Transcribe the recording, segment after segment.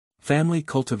Family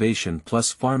cultivation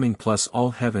plus farming plus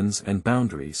all heavens and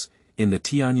boundaries. In the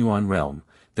Tianyuan Realm,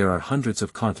 there are hundreds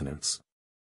of continents.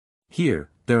 Here,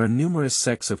 there are numerous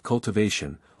sects of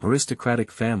cultivation, aristocratic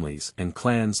families and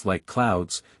clans like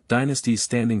clouds, dynasties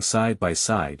standing side by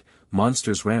side,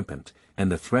 monsters rampant, and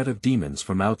the threat of demons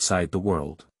from outside the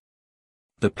world.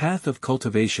 The path of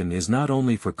cultivation is not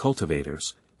only for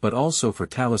cultivators, but also for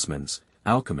talismans,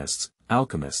 alchemists,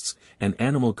 and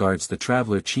animal guards. The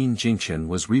traveler Qin Jingchen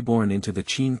was reborn into the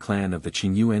Qin Clan of the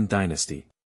Qingyuan Dynasty.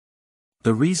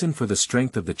 The reason for the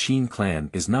strength of the Qin Clan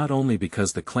is not only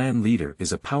because the clan leader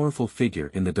is a powerful figure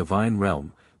in the divine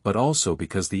realm, but also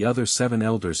because the other 7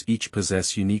 elders each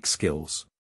possess unique skills.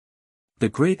 The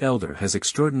Great Elder has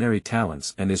extraordinary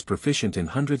talents and is proficient in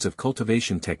hundreds of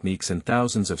cultivation techniques and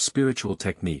thousands of spiritual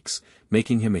techniques,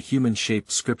 making him a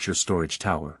human-shaped scripture storage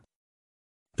tower.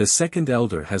 The Second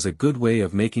Elder has a good way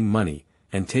of making money,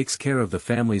 and takes care of the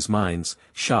family's mines,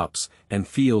 shops, and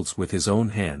fields with his own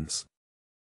hands.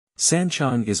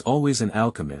 Sanchang is always an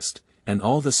alchemist, and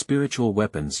all the spiritual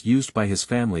weapons used by his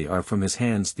family are from his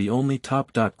hands. The only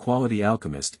top-quality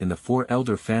alchemist in the 4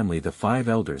 elder family. The 5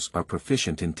 elders are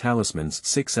proficient in talismans.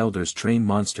 6 elders train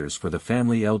monsters for the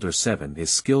FamilyElder Seven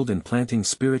is skilled in planting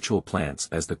spiritual plants.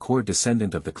 As the core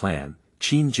descendant of the clan,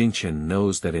 Qin Jingchen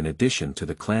knows that in addition to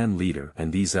the clan leader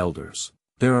and these elders,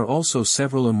 there are also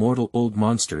several immortal old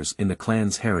monsters in the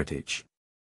clan's heritage.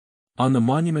 On the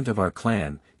monument of our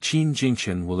clan, Qin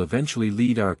Jingchen will eventually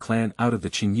lead our clan out of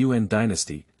the Qingyuan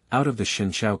Dynasty, out of the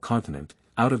Shenxiao Continent,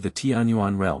 out of the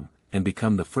Tianyuan Realm, and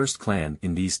become the first clan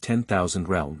in these 10,000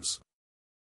 realms.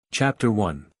 Chapter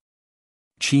 1.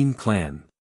 Qin Clan.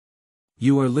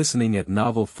 You are listening at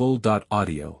novel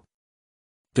full.audio.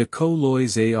 De co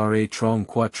lois ara trong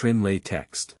quatrin lay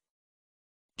text.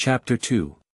 Chapter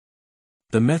 2.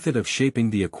 The method of shaping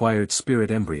the acquired spirit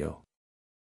embryo.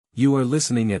 You are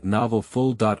listening at novel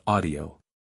full.audio.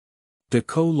 De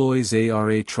co lois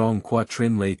ara trong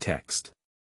quatrin lay text.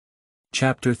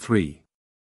 Chapter 3.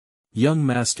 Young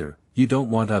Master, you don't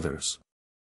want others.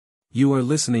 You are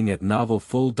listening at novel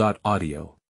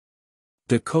full.audio.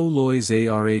 De co lois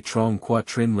ara trong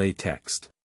quatrin lay text.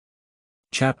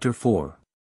 Chapter 4.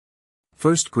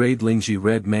 First grade Lingzhi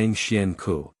read Mang Xian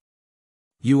Ku.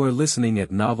 You are listening at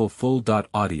novel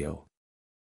full.audio.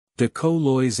 De co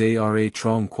lois ara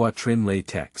trong quatrin lay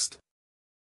text.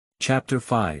 Chapter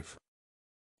 5.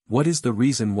 What is the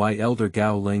reason why Elder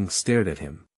Gao Leng stared at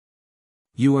him?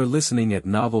 You are listening at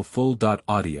novel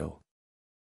full.audio.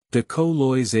 De co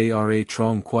lois ara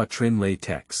trong quatrin lay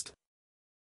text.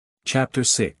 Chapter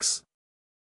 6.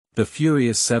 The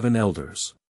Furious 7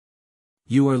 Elders.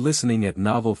 You are listening at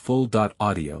novel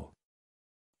full.audio.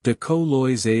 De co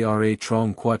lois ara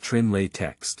trong quatrin lay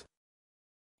text.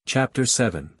 Chapter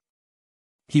 7.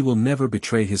 He will never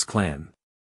betray his clan.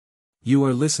 You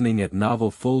are listening at novel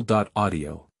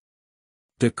full.audio.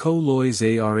 De co lois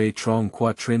ara trong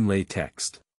quatrin lay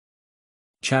text.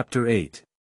 Chapter 8.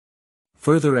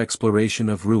 Further exploration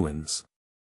of ruins.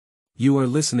 You are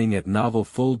listening at novel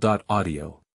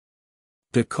full.audio.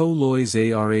 De co lois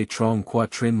ara trong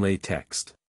quatrin lay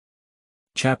text.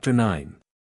 Chapter 9.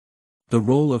 The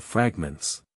Role of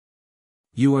Fragments.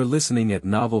 You are listening at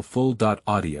novel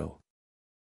full.audio.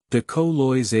 De co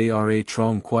lois ara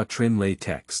trong quatrin lay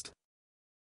text.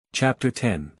 Chapter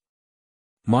 10.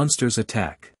 Monsters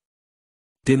Attack.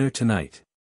 Dinner Tonight.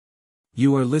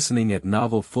 You are listening at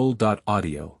novel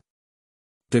full.audio.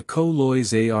 De co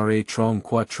lois ara trong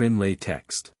quatrin lay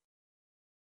text.